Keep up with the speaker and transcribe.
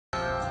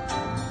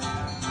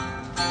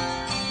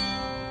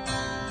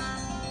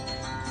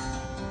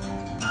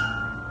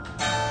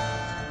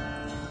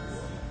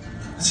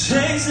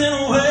chasing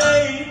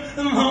away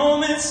the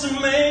moments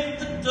that make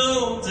the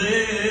dull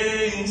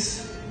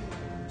days.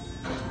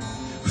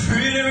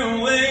 Fritter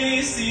and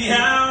waste the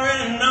hour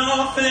and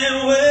off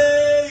and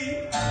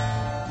wait,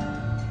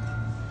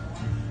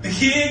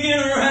 kicking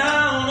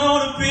around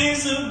on a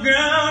piece of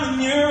ground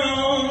in your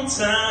own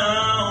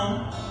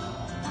town,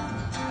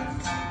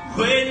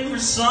 waiting for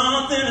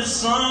something or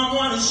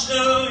someone to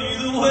show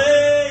you the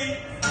way.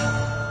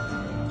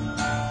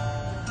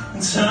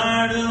 I'm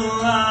tired of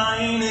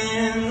lying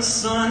in the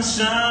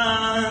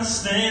sunshine,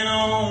 staying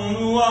home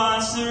to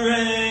watch the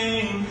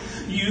rain.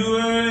 You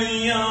were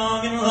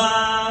young and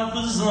life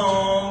was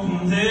long,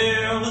 and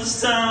there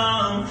was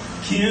time to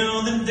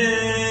kill the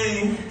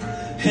day.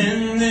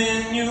 And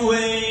then you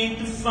wake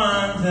to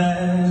find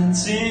that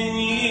 10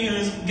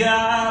 years have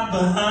got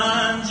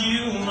behind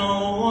you.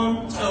 No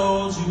one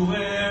told you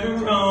where to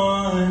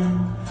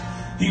run.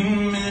 You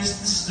missed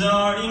the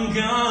starting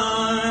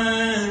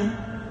gun.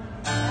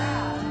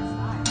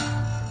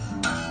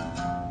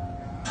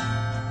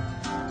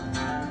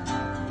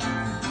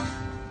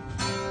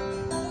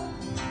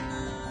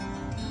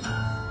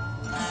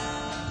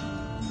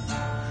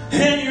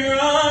 And you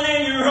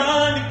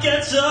run to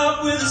catch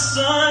up with the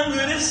sun,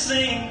 but it's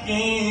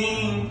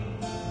sinking.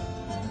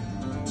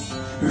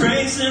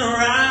 Racing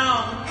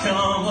around to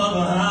come up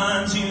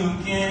behind you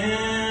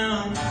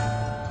again.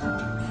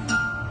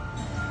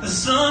 The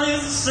sun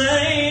is the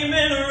same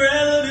in a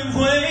relative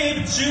way,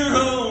 but you're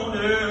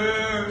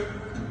older,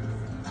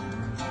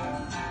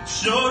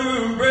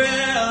 shorter in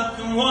breath,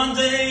 and one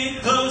day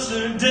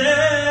closer to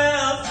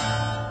death.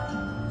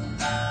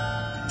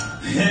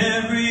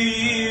 Every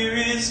year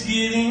it's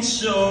getting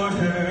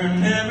shorter,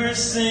 never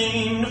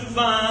seem to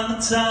find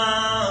the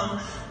time.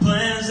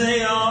 Plans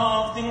they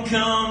often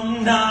come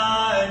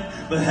denied,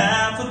 but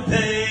half a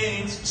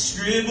page,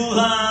 scribbled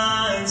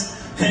lines,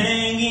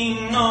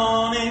 hanging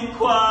on in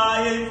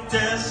quiet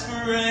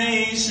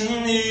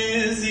desperation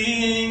is the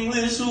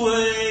English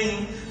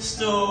way.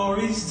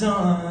 Story's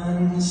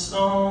done, the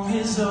song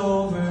is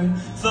over,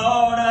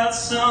 thought I'd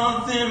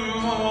something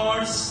more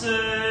to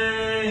say.